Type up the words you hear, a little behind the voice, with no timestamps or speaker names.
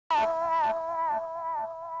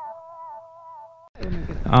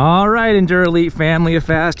All right, EndurElite family of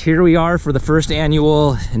fast, here we are for the first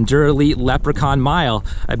annual EndurElite Leprechaun Mile.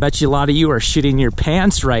 I bet you a lot of you are shitting your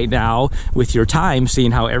pants right now with your time,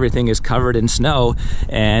 seeing how everything is covered in snow,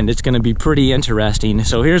 and it's going to be pretty interesting.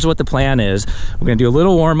 So here's what the plan is. We're going to do a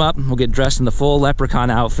little warm-up. We'll get dressed in the full Leprechaun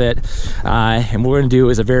outfit, and what we're going to do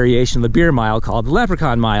is a variation of the beer mile called the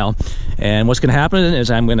Leprechaun Mile. And what's going to happen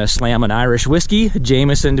is I'm going to slam an Irish whiskey,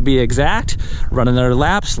 Jameson to be exact, run another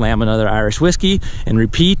lap, slam another Irish whiskey, and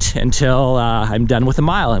repeat until I'm done with the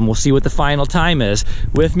mile, and we'll see what the final time is.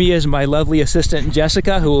 With me is my lovely assistant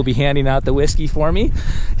Jessica, who will be handing out the whiskey for me.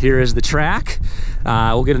 Here is the track.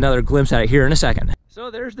 We'll get another glimpse at it here in a second. So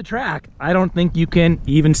there's the track. I don't think you can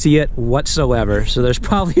even see it whatsoever. So there's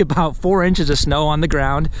probably about 4 inches of snow on the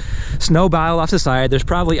ground, snow piled off the side. There's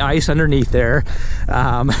probably ice underneath there.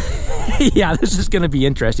 Yeah, this is going to be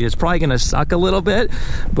interesting. It's probably going to suck a little bit,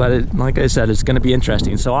 but like I said, it's going to be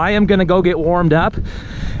interesting. So I am going to go get warmed up,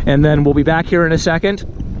 and then we'll be back here in a second,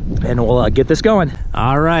 and we'll get this going.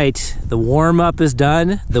 All right, the warm-up is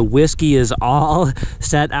done. The whiskey is all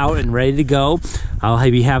set out and ready to go.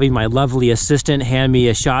 I'll be having my lovely assistant hand me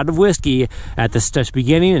a shot of whiskey at the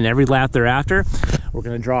beginning and every lap thereafter. We're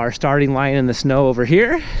gonna draw our starting line in the snow over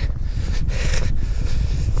here.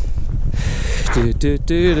 We'll be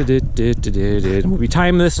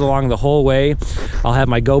timing this along the whole way. I'll have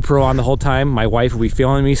my GoPro on the whole time. My wife will be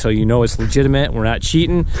filming me, so you know it's legitimate. We're not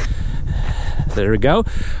cheating. There we go.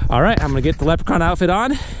 All right, I'm gonna get the Leprechaun outfit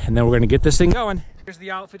on, and then we're gonna get this thing going. Here's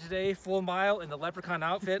the outfit today, full mile in the Leprechaun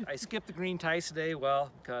outfit. I skipped the green tights today, well,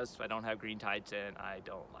 because I don't have green tights and I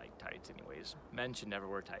don't like tights anyways. Men should never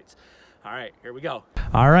wear tights. All right, here we go.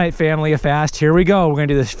 All right, family of fast, here we go. We're gonna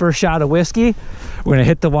do this first shot of whiskey. We're gonna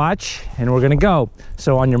hit the watch and we're gonna go.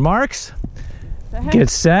 So on your marks,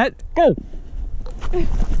 get set, go.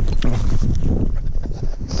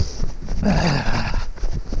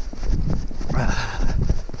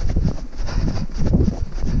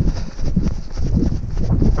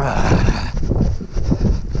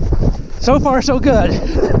 So far, so good.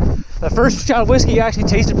 The first shot of whiskey actually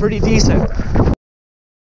tasted pretty decent.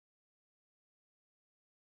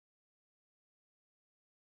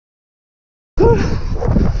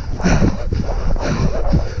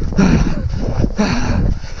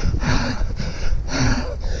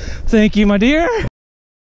 Thank you, my dear.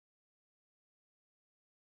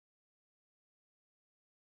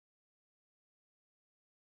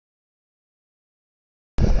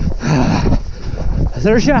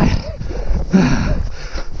 Third shot.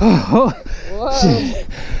 Oh, whoa.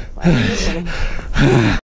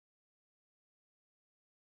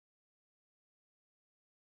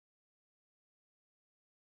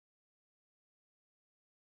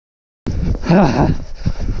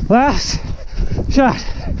 Last shot.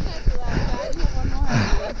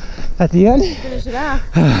 At the end? Finish it off.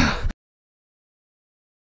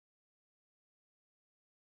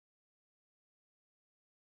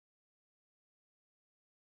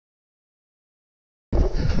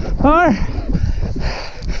 Are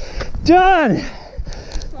done.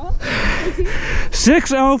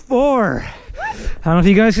 6:04. I don't know if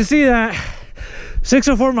you guys can see that.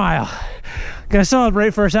 6:04 mile. Gonna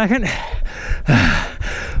celebrate for a second.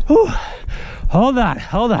 Whew. Hold on,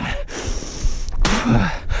 hold on.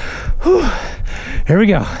 Whew. Here we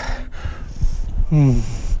go.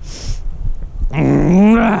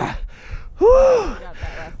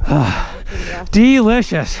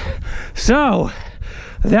 Delicious. So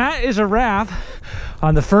that is a wrap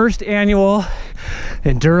on the first annual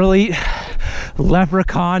EndurElite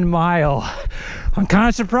Leprechaun Mile. I'm kind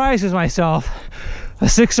of surprised with myself. A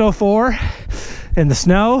 6:04 in the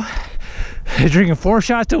snow, drinking 4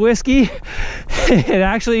 shots of whiskey. It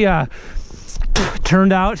actually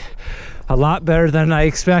turned out a lot better than I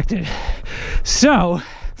expected. So,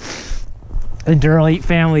 EndurElite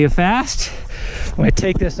family of fast, I'm going to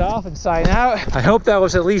take this off and sign out. I hope that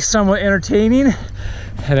was at least somewhat entertaining,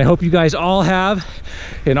 and I hope you guys all have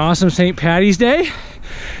an awesome St. Paddy's Day.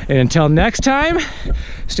 And until next time,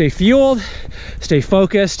 stay fueled, stay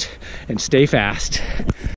focused, and stay fast.